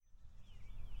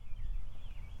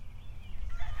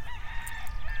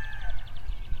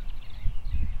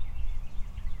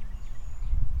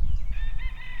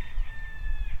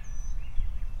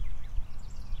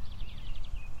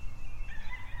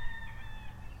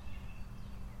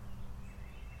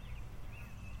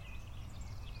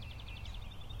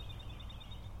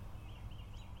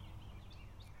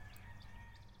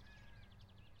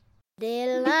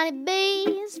Little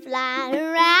honeybees flying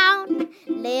around,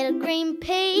 little green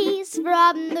peas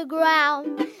from the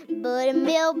ground,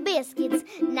 buttermilk biscuits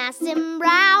nice and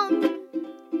brown,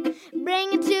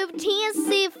 bring it to the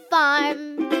Tennessee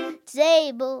farm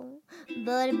table.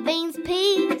 Butter beans,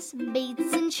 peas,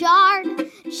 beets and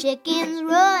chard, chickens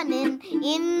running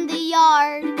in the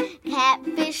yard,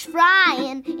 catfish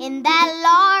frying in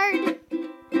that lard.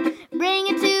 Bring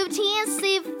it to the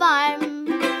Tennessee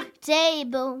farm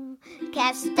table.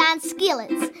 Cast iron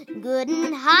skillets, good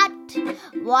and hot.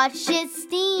 Watch it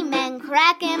steam and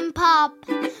crack and pop.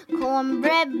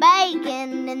 Cornbread,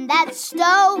 bacon in that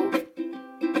stove.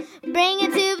 Bring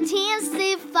it to the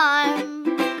Tennessee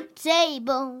farm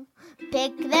table.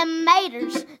 Pick them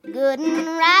maters, good and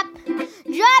ripe,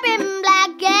 dropping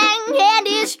black and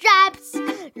candy stripes.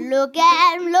 Look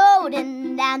at 'em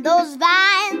loading down those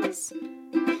vines.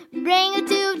 Bring it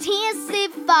to Tennessee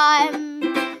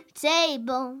farm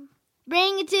table.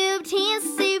 Bring it to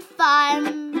Tennessee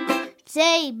farm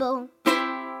table.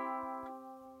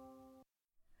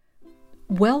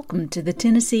 Welcome to the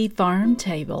Tennessee Farm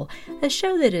Table, a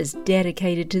show that is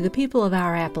dedicated to the people of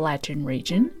our Appalachian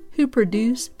region who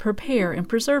produce, prepare, and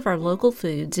preserve our local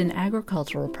foods and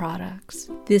agricultural products.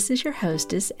 This is your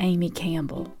hostess, Amy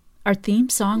Campbell. Our theme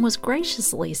song was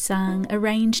graciously sung,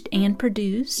 arranged, and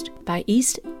produced by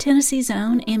East Tennessee's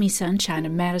own Emmy Sunshine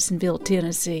of Madisonville,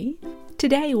 Tennessee.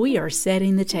 Today we are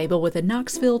setting the table with a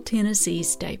Knoxville, Tennessee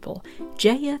staple,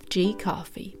 JFG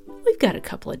Coffee. We've got a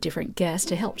couple of different guests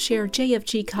to help share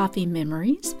JFG Coffee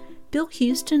memories. Bill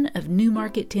Houston of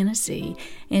Newmarket, Tennessee,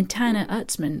 and Tina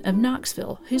Utzman of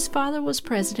Knoxville, whose father was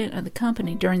president of the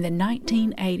company during the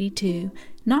 1982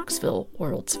 Knoxville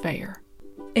World's Fair.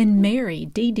 And Mary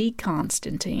D.D.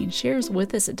 Constantine shares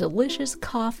with us a delicious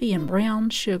coffee and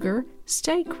brown sugar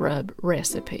steak rub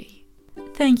recipe.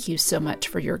 Thank you so much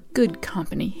for your good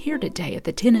company here today at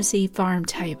the Tennessee Farm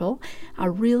Table. I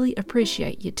really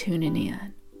appreciate you tuning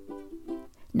in.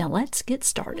 Now let's get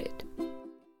started.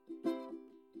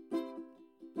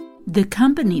 The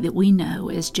company that we know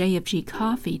as JFG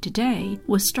Coffee today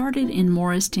was started in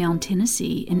Morristown,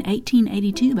 Tennessee in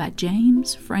 1882 by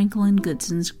James Franklin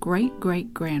Goodson's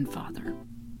great-great-grandfather.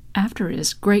 After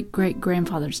his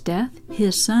great-great-grandfather's death,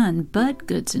 his son Bud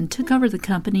Goodson took over the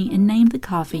company and named the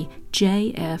coffee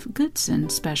J.F. Goodson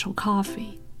Special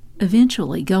Coffee,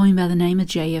 eventually going by the name of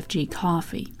JFG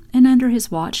Coffee, and under his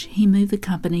watch he moved the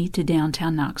company to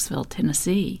downtown Knoxville,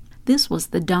 Tennessee. This was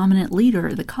the dominant leader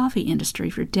of the coffee industry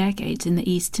for decades in the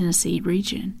East Tennessee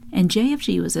region, and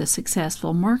JFG was a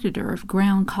successful marketer of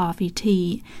ground coffee,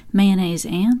 tea, mayonnaise,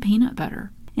 and peanut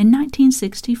butter. In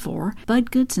 1964, Bud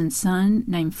Goodson's son,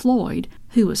 named Floyd,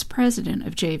 who was president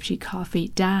of JFG Coffee,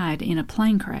 died in a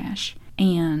plane crash,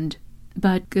 and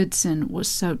Bud Goodson was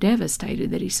so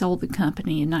devastated that he sold the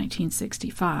company in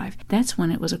 1965. That's when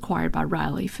it was acquired by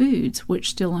Riley Foods, which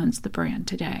still owns the brand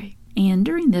today. And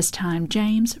during this time,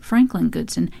 James Franklin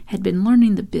Goodson had been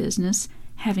learning the business,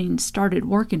 having started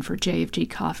working for JFG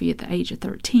Coffee at the age of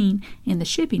 13 in the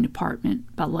shipping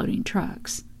department by loading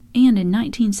trucks. And in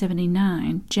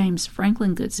 1979, James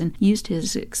Franklin Goodson used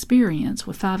his experience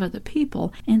with 5 other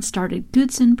people and started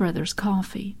Goodson Brothers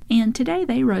Coffee. And today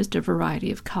they roast a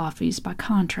variety of coffees by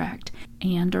contract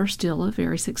and are still a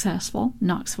very successful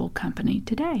Knoxville company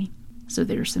today. So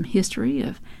there's some history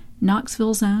of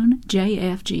Knoxville's own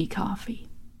JFG Coffee.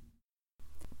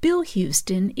 Bill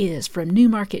Houston is from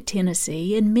Newmarket,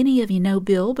 Tennessee, and many of you know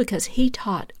Bill because he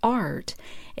taught art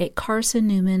at Carson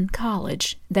Newman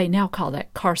College, they now call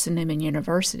that Carson Newman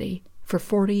University, for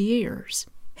 40 years.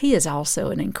 He is also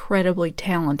an incredibly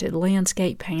talented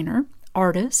landscape painter,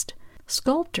 artist,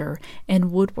 sculptor, and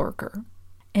woodworker.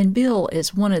 And Bill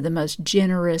is one of the most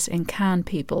generous and kind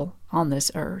people on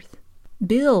this earth.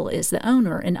 Bill is the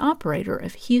owner and operator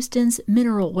of Houston's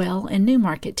Mineral Well in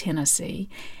Newmarket, Tennessee,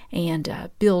 and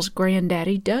Bill's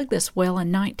granddaddy dug this well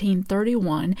in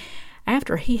 1931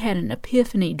 after he had an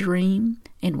epiphany dream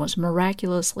and was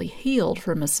miraculously healed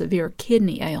from a severe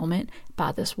kidney ailment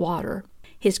by this water.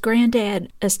 His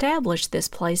granddad established this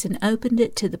place and opened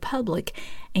it to the public,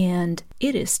 and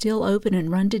it is still open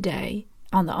and run today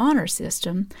on the honor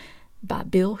system by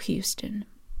Bill Houston.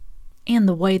 And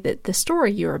the way that the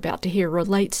story you're about to hear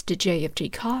relates to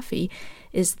JFG Coffee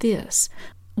is this.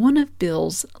 One of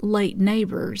Bill's late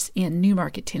neighbors in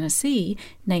Newmarket, Tennessee,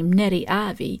 named Nettie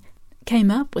Ivy, came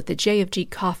up with the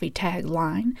JFG Coffee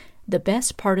tagline, "The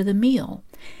best part of the meal."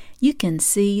 You can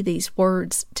see these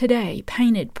words today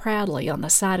painted proudly on the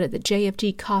side of the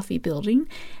JFG Coffee building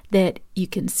that you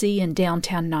can see in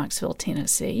downtown Knoxville,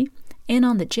 Tennessee, and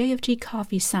on the JFG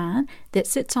Coffee sign that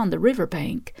sits on the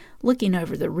riverbank looking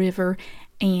over the river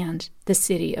and the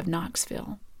city of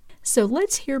Knoxville. So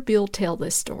let's hear Bill tell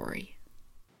this story.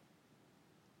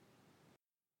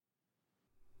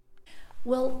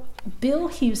 Well, Bill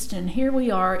Houston, here we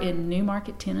are in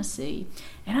Newmarket, Tennessee,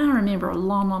 and I remember a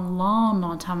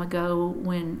long time ago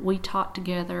when we talked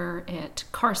together at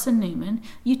Carson Newman,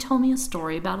 you told me a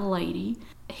story about a lady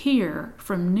here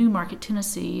from Newmarket,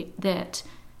 Tennessee that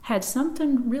had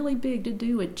something really big to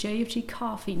do with JFG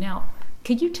Coffee. Now,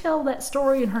 could you tell that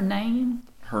story and her name?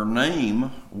 Her name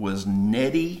was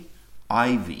Nettie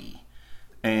Ivy,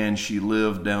 and she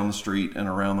lived down the street and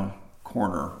around the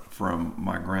corner from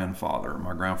my grandfather.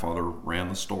 My grandfather ran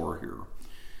the store here.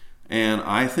 And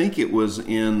I think it was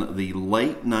in the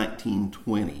late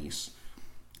 1920s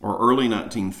or early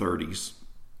 1930s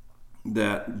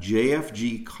that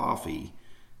JFG Coffee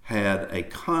had a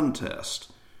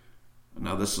contest.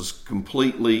 Now, this is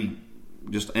completely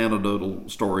just anecdotal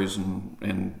stories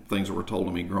and things that were told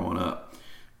to me growing up.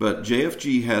 But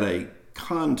JFG had a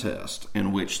contest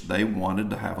in which they wanted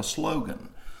to have a slogan.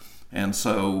 And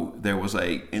so there was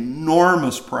an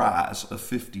enormous prize of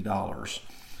 $50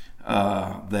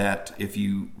 that if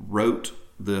you wrote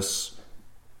this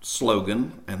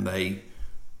slogan and they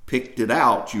picked it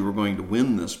out, you were going to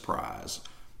win this prize.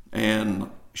 And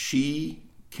she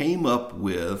came up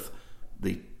with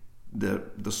the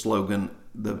slogan,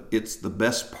 "It's the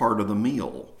best part of the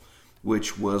meal,"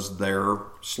 which was their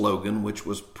slogan, which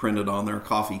was printed on their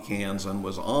coffee cans and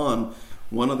was on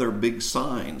one of their big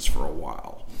signs for a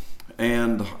while.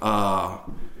 And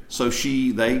so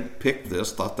they picked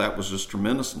this, thought that was just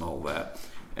tremendous and all that.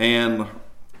 And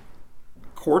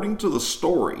according to the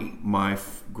story, my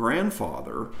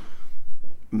grandfather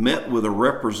met with a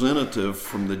representative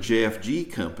from the JFG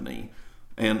company,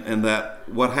 and that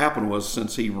what happened was,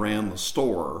 since he ran the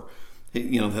store,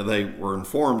 they were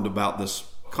informed about this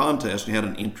contest. You had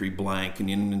an entry blank, and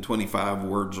in 25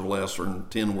 words or less, or in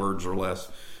 10 words or less,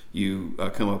 you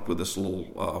come up with this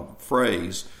little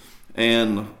phrase.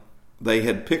 And they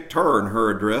had picked her, and her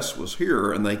address was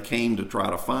here, and they came to try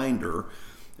to find her.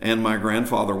 And my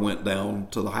grandfather went down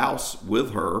to the house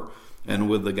with her and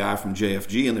with the guy from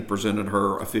JFG, and they presented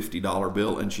her a $50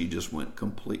 bill, and she just went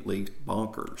completely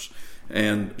bonkers.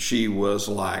 And she was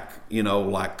like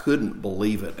couldn't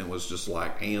believe it, and was just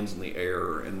like hands in the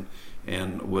air,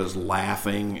 and was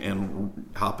laughing and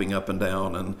hopping up and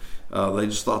down, and they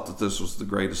just thought that this was the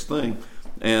greatest thing.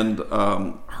 And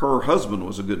her husband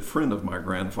was a good friend of my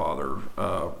grandfather,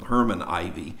 Herman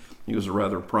Ivy. He was a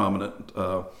rather prominent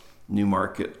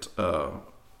Newmarket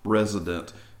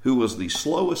resident who was the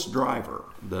slowest driver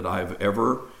that I've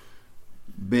ever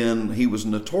been. He was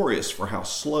notorious for how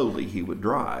slowly he would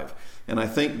drive. And I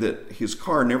think that his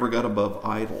car never got above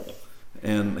idle.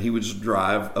 And he would just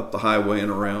drive up the highway and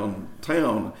around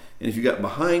town. And if you got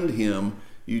behind him,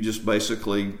 you just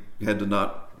basically had to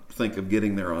not think of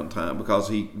getting there on time, because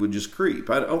he would just creep.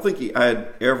 I don't think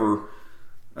I've ever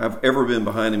been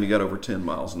behind him. He got over 10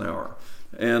 miles an hour,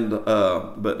 and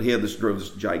but he drove this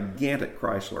gigantic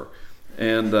Chrysler,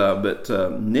 and but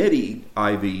Nettie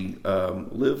Ivy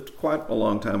lived quite a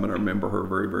long time, and I remember her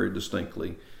very, very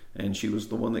distinctly. And she was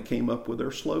the one that came up with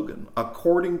their slogan,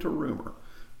 according to rumor.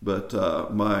 But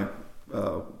my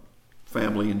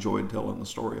family enjoyed telling the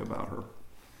story about her.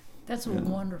 That's a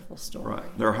wonderful story.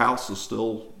 Right. Their house is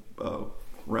still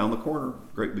around the corner,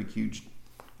 great big huge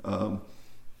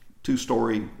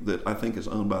 2-story that I think is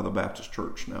owned by the Baptist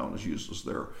Church now and is used as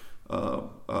their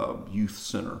youth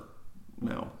center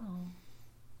now. Oh.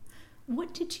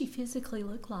 What did she physically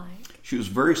look like? She was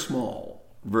very small,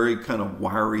 very kind of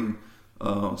wiry,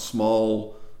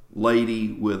 small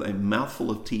lady with a mouthful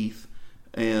of teeth,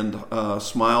 and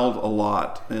smiled a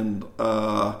lot, and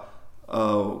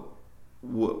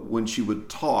when she would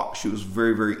talk, she was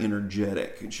very, very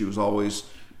energetic, and she was always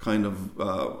kind of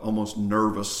almost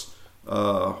nervous,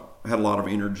 had a lot of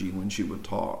energy when she would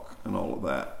talk and all of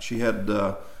that. She had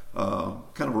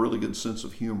kind of a really good sense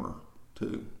of humor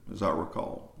too, as I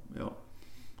recall. Yeah.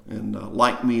 And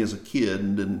liked me as a kid,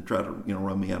 and didn't try to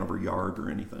run me out of her yard or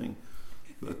anything.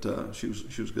 But she was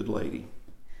a good lady.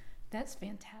 That's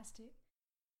fantastic.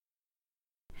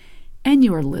 And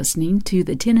you are listening to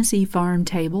the Tennessee Farm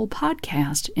Table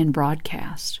podcast and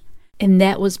broadcast. And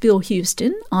that was Bill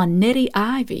Houston on Nettie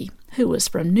Ivy, who was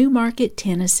from Newmarket,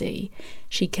 Tennessee.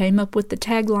 She came up with the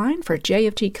tagline for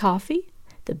JFG Coffee,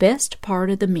 the best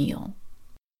part of the meal.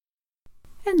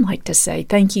 I'd like to say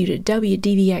thank you to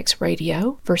WDVX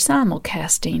Radio for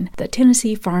simulcasting the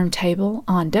Tennessee Farm Table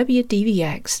on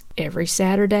WDVX every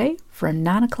Saturday from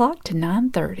 9 o'clock to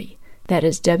 9:30. That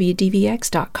is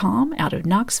WDVX.com out of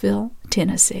Knoxville,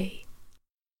 Tennessee.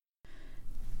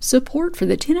 Support for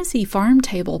the Tennessee Farm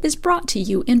Table is brought to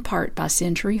you in part by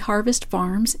Century Harvest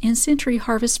Farms and Century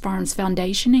Harvest Farms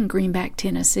Foundation in Greenback,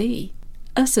 Tennessee.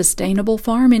 A sustainable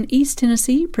farm in East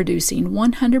Tennessee producing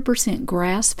 100%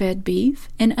 grass-fed beef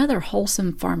and other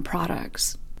wholesome farm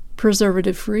products.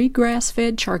 Preservative-free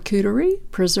grass-fed charcuterie,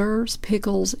 preserves,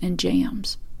 pickles, and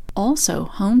jams. Also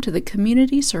home to the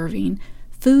community-serving,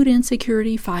 food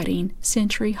insecurity fighting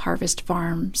Century Harvest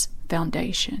Farms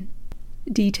Foundation.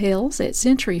 Details at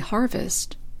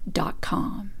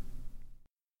centuryharvest.com.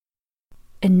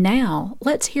 And now,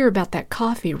 let's hear about that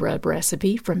coffee rub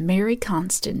recipe from Mary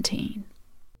Constantine.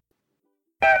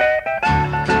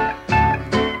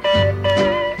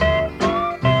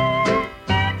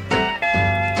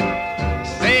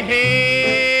 Say,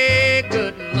 hey,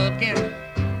 good looking,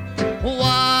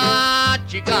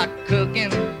 what you got cooking?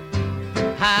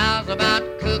 How's about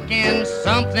cooking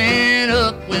something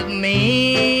up with me?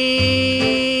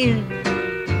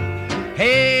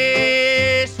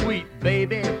 Hey, sweet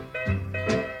baby,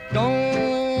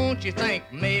 don't you think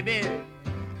maybe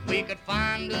we could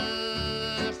find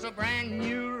us a brand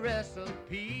new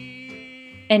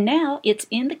recipe? And now it's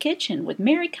In the Kitchen with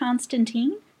Mary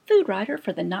Constantine, food writer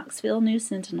for the Knoxville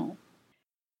News-Sentinel.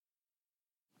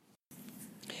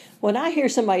 When I hear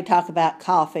somebody talk about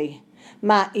coffee,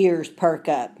 my ears perk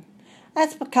up.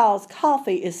 That's because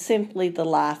coffee is simply the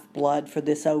lifeblood for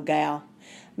this old gal.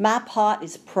 My pot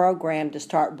is programmed to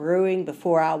start brewing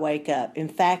before I wake up. In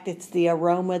fact, it's the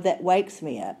aroma that wakes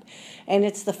me up. And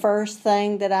it's the first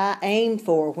thing that I aim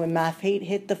for when my feet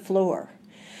hit the floor.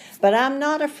 But I'm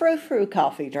not a frou-frou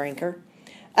coffee drinker,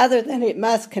 other than it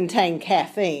must contain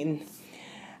caffeine.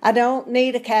 I don't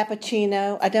need a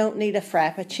cappuccino. I don't need a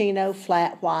frappuccino,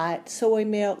 flat white, soy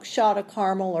milk, shot of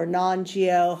caramel, or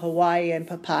non-GL Hawaiian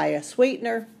papaya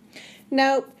sweetener.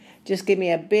 Nope. Just give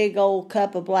me a big old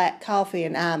cup of black coffee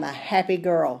and I'm a happy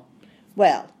girl.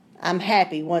 Well, I'm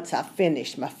happy once I've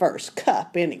finished my first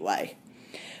cup anyway.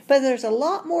 But there's a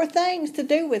lot more things to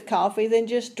do with coffee than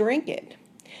just drink it.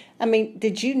 I mean,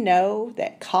 did you know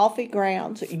that coffee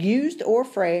grounds, used or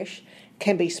fresh,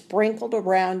 can be sprinkled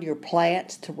around your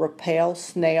plants to repel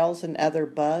snails and other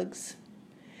bugs?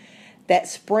 That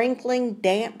sprinkling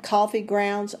damp coffee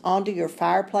grounds onto your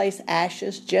fireplace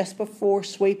ashes just before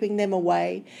sweeping them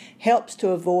away helps to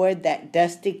avoid that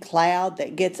dusty cloud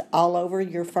that gets all over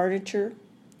your furniture?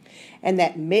 And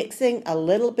that mixing a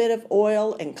little bit of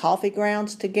oil and coffee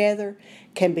grounds together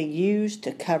can be used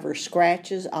to cover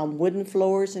scratches on wooden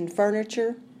floors and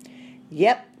furniture?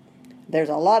 Yep, there's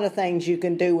a lot of things you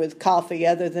can do with coffee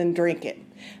other than drink it.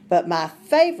 But my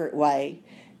favorite way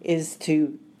is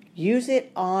to use it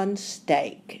on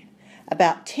steak.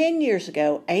 About 10 years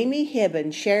ago, Amy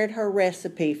Hibben shared her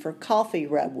recipe for coffee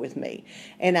rub with me,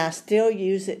 and I still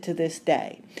use it to this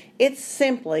day. It's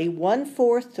simply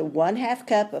 1/4 to 1/2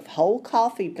 cup of whole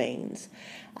coffee beans,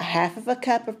 1/2 of a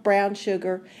cup of brown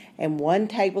sugar, and 1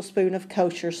 tablespoon of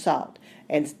kosher salt.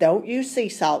 And don't use sea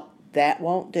salt, that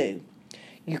won't do.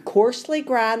 You coarsely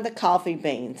grind the coffee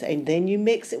beans, and then you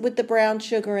mix it with the brown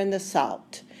sugar and the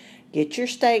salt. Get your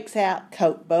steaks out,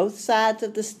 coat both sides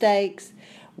of the steaks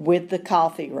with the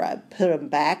coffee rub. Put them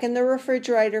back in the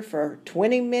refrigerator for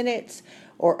 20 minutes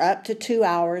or up to 2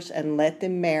 hours and let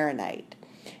them marinate.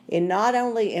 It not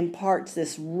only imparts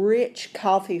this rich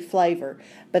coffee flavor,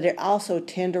 but it also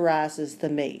tenderizes the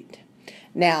meat.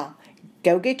 Now,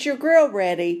 go get your grill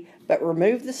ready, but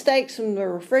remove the steaks from the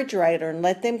refrigerator and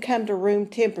let them come to room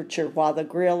temperature while the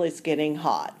grill is getting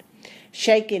hot.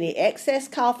 Shake any excess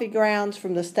coffee grounds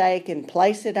from the steak and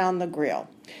place it on the grill.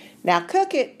 Now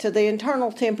cook it to the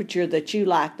internal temperature that you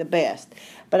like the best,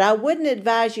 but I wouldn't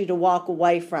advise you to walk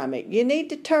away from it. You need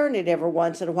to turn it every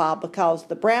once in a while because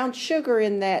the brown sugar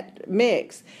in that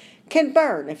mix can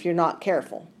burn if you're not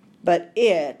careful. But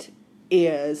it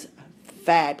is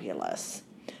fabulous.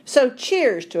 So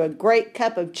cheers to a great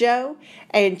cup of Joe,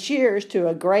 and cheers to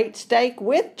a great steak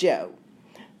with Joe.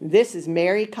 This is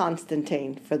Mary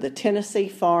Constantine for the Tennessee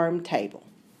Farm Table.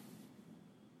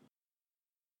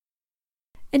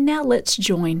 And now let's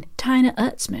join Tina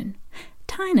Utzman.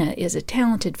 Tina is a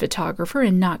talented photographer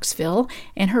in Knoxville,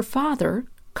 and her father,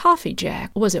 Coffee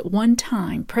Jack, was at one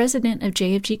time president of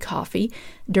JFG Coffee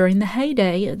during the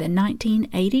heyday of the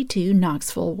 1982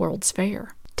 Knoxville World's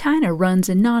Fair. Tina runs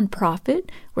a nonprofit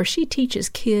where she teaches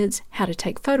kids how to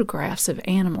take photographs of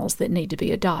animals that need to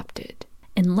be adopted.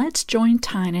 And let's join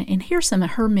Tina and hear some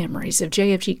of her memories of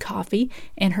JFG Coffee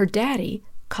and her daddy,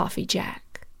 Coffee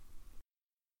Jack.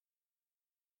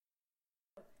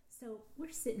 So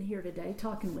we're sitting here today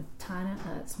talking with Tina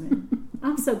Utzman.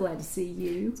 I'm so glad to see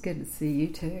you. It's good to see you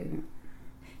too.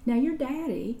 Now your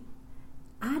daddy,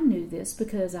 I knew this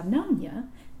because I've known you,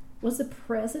 was the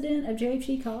president of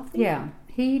JFG Coffee? Yeah.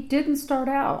 He didn't start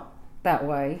out that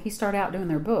way. He started out doing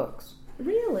their books.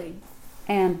 Really?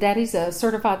 And Daddy's a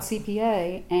certified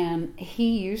CPA, and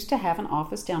he used to have an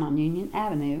office down on Union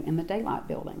Avenue in the Daylight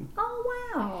Building.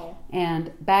 Oh, wow.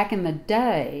 And back in the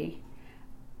day,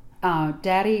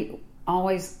 Daddy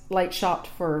always late shopped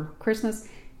for Christmas.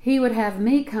 He would have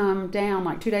me come down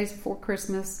like 2 days before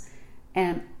Christmas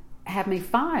and have me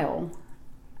file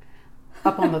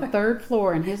up on the third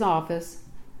floor in his office,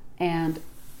 and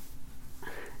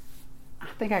I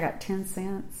think I got 10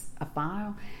 cents a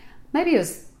file. Maybe it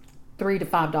was $3 to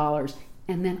 $5,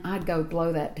 and then I'd go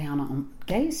blow that down on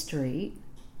Gay Street,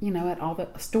 at all the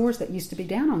stores that used to be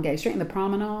down on Gay Street and the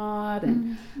Promenade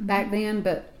and back then.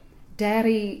 But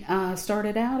Daddy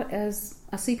started out as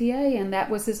a CPA, and that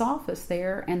was his office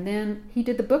there. And then he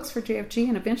did the books for JFG,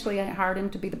 and eventually I hired him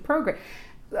to be the program.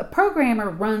 A programmer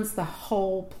runs the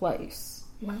whole place.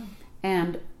 Wow.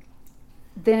 And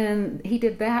then he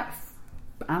did that,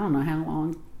 I don't know how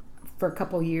long, for a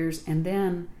couple of years, and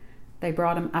then they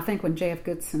brought him, I think when J.F.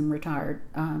 Goodson retired,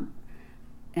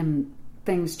 and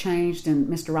things changed, and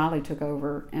Mr. Riley took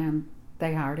over, and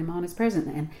they hired him on as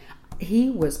president. And he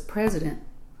was president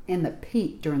in the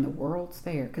peak during the World's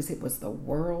Fair, because it was the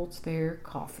World's Fair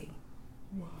coffee.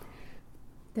 Wow.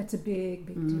 That's a big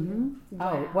deal. Mm-hmm.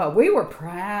 Wow. Oh, well, we were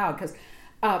proud, because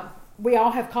we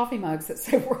all have coffee mugs that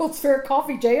say World's Fair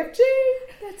Coffee JFG.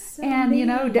 That's so and,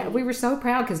 neat. we were so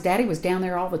proud because Daddy was down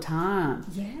there all the time.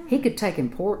 Yeah. He could take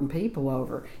important people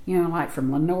over, like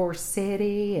from Lenore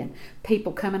City and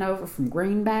people coming over from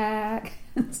Greenback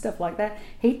and stuff like that.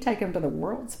 He'd take them to the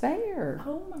World's Fair.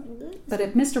 Oh, my goodness. But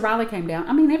if Mr. Riley came down,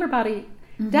 everybody,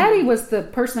 Daddy was the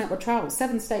person that would travel.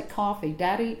 7-State Coffee.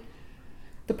 Daddy,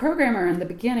 the programmer in the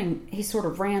beginning, he sort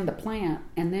of ran the plant,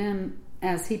 and then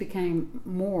as he became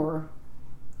more,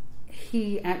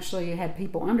 he actually had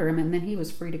people under him, and then he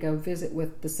was free to go visit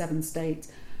with the 7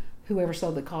 states, whoever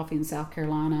sold the coffee in South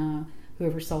Carolina,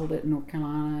 whoever sold it in North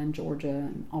Carolina and Georgia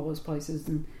and all those places,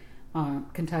 and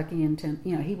Kentucky, and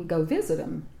he would go visit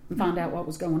them and find out what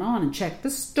was going on and check the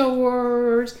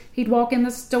stores. He'd walk in the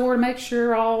store to make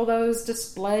sure all those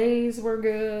displays were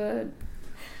good.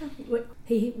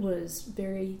 He was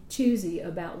very choosy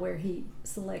about where he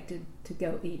selected to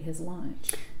go eat his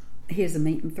lunch. He's a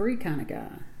meat and three kind of guy,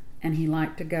 and he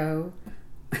liked to go.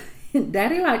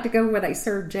 Daddy liked to go where they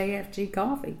served JFG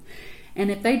coffee, and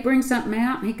if they'd bring something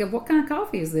out, and he'd go, "What kind of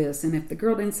coffee is this?" And if the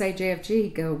girl didn't say JFG,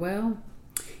 he'd go, "Well,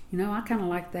 I kind of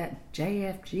like that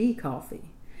JFG coffee."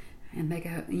 And they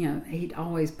go, he'd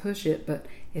always push it, but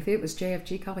if it was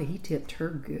JFG coffee, he tipped her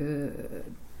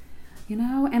good.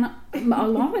 And a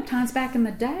lot of times back in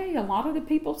the day, a lot of the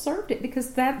people served it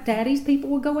because that Daddy's people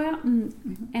would go out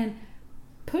and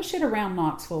push it around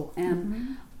Knoxville.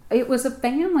 And it was a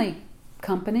family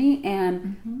company.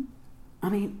 And,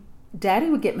 Daddy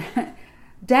would get mad.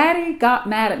 Daddy got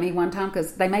mad at me one time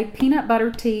because they made peanut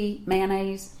butter tea,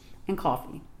 mayonnaise, and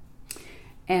coffee.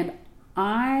 And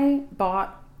I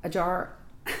bought a jar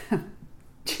of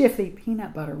Jiffy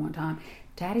peanut butter one time.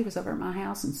 Daddy was over at my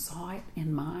house and saw it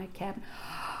in my cabinet.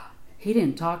 He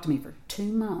didn't talk to me for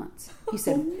 2 months. He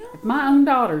said, "If my own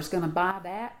daughter's going to buy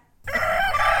that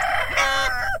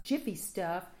Jiffy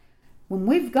stuff, when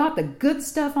we've got the good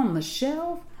stuff on the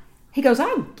shelf," he goes,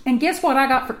 and guess what I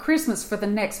got for Christmas for the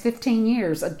next 15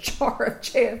 years? A jar of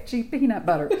JFG peanut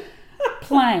butter.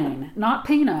 Plain, not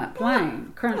peanut,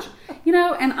 plain, crunch.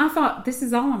 And I thought, this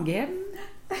is all I'm getting?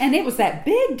 And it was that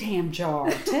big damn jar,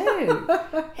 too.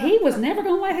 He was never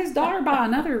going to let his daughter buy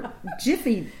another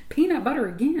Jiffy peanut butter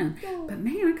again. But,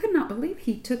 man, I could not believe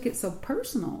he took it so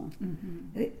personal.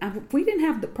 If we didn't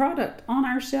have the product on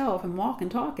our shelf and walk and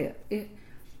talk it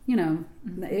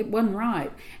wasn't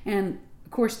right. And,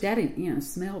 of course, Daddy,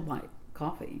 smelled like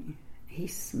coffee. He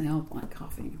smelled like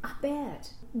coffee. I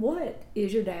bet. What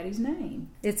is your daddy's name?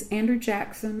 It's Andrew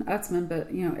Jackson Utzman, but,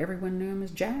 everyone knew him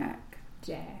as Jack.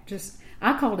 Jack.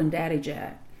 I called him Daddy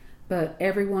Jack, but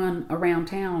everyone around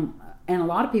town, and a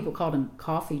lot of people called him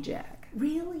Coffee Jack.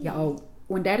 Really? Yeah.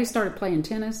 When Daddy started playing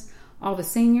tennis, all the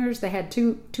seniors, they had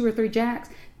two or three Jacks.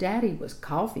 Daddy was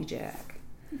Coffee Jack.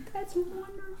 That's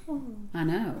wonderful. I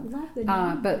know. Love the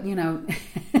name. But,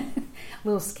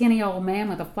 little skinny old man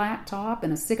with a flat top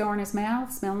and a cigar in his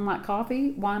mouth, smelling like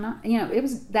coffee. Why not?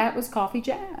 That was Coffee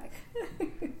Jack.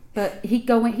 But he'd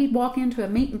walk into a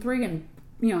meat and three, and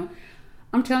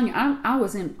I'm telling you, I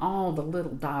was in all the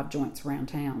little dive joints around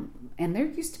town, and there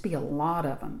used to be a lot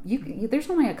of them. There's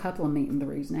only a couple of meat and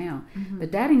threes now,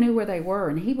 but Daddy knew where they were,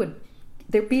 and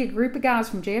there'd be a group of guys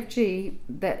from JFG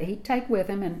that he'd take with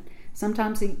him, and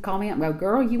sometimes he'd call me up and go,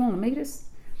 "Girl, you want to meet us?"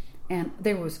 And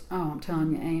there was, I'm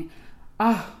telling you,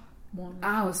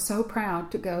 I was so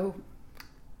proud to go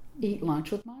eat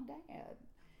lunch with my dad.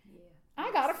 Yeah.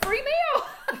 I got a free meal.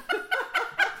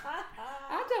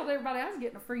 I told everybody I was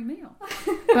getting a free meal.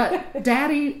 But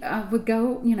Daddy would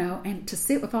go, and to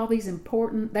sit with all these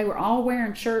important, they were all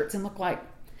wearing shirts and looked like,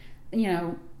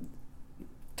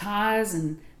 ties,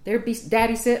 and there'd be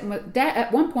Daddy sitting with,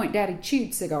 at one point Daddy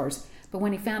chewed cigars, but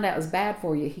when he found out it was bad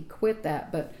for you, he quit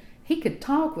that. But he could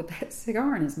talk with that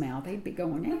cigar in his mouth. He'd be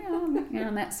going,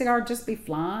 and that cigar would just be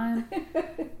flying.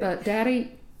 But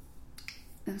Daddy,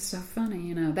 it's so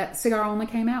funny, that cigar only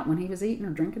came out when he was eating or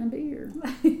drinking a beer.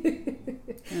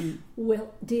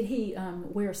 Well, did he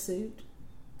wear a suit?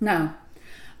 No.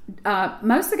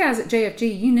 Most of the guys at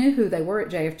JFG, you knew who they were at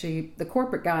JFG. The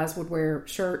corporate guys would wear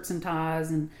shirts and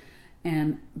ties,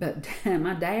 but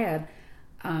my dad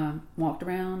walked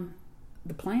around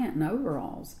the plant in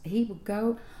overalls. He would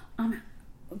go.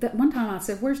 That one time I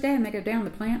said, "Where's Dad?" And they go, "Down the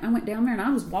plant." I went down there and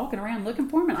I was walking around looking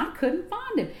for him, and I couldn't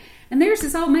find him. And there's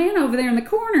this old man over there in the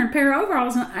corner in a pair of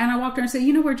overalls, and I walked over and said,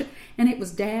 "You know where?" And it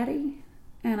was Daddy.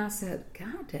 And I said,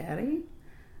 "God, Daddy."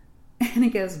 And he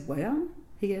goes, "Well,"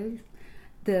 he goes,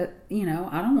 I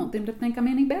don't want them to think I'm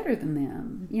any better than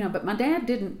them. But my dad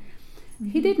didn't.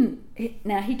 He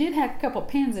did have a couple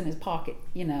pens in his pocket,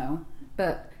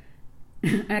 but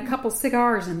and a couple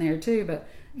cigars in there too. But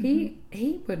he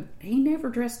never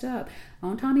dressed up. The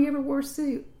only time he ever wore a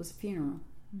suit was a funeral.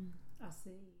 I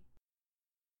see.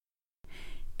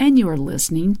 And you are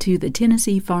listening to the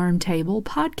Tennessee Farm Table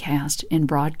podcast and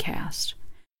broadcast.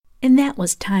 And that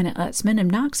was Tina Utzman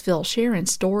of Knoxville sharing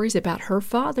stories about her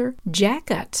father, Jack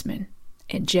Utzman,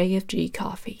 at JFG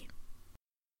Coffee.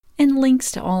 And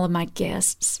links to all of my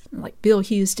guests, like Bill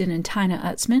Houston and Tina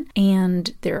Utzman,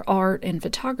 and their art and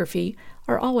photography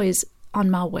are always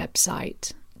on my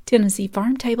website,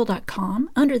 TennesseeFarmTable.com,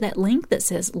 under that link that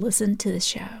says Listen to the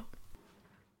Show.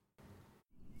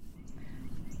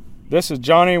 This is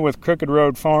Johnny with Crooked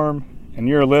Road Farm, and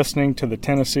you're listening to the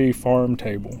Tennessee Farm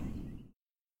Table.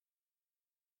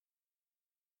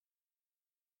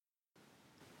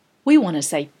 We want to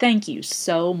say thank you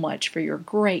so much for your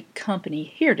great company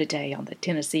here today on the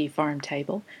Tennessee Farm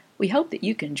Table. We hope that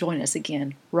you can join us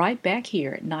again right back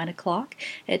here at 9 o'clock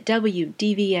at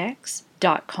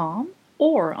WDVX.com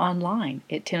or online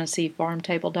at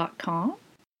TennesseeFarmTable.com.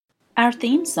 Our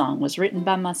theme song was written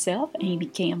by myself, Amy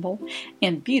Campbell,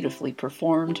 and beautifully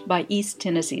performed by East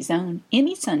Tennessee's own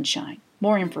Emmy Sunshine.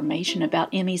 More information about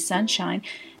Emmy Sunshine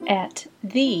at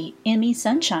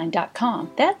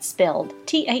theemmysunshine.com. That's spelled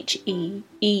THEEMI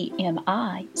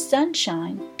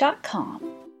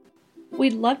sunshine.com.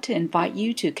 We'd love to invite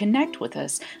you to connect with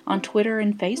us on Twitter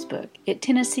and Facebook at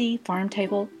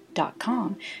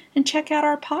TennesseeFarmTable.com and check out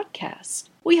our podcast.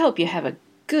 We hope you have a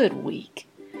good week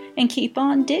and keep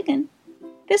on digging.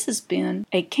 This has been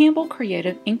a Campbell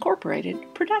Creative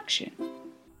Incorporated production.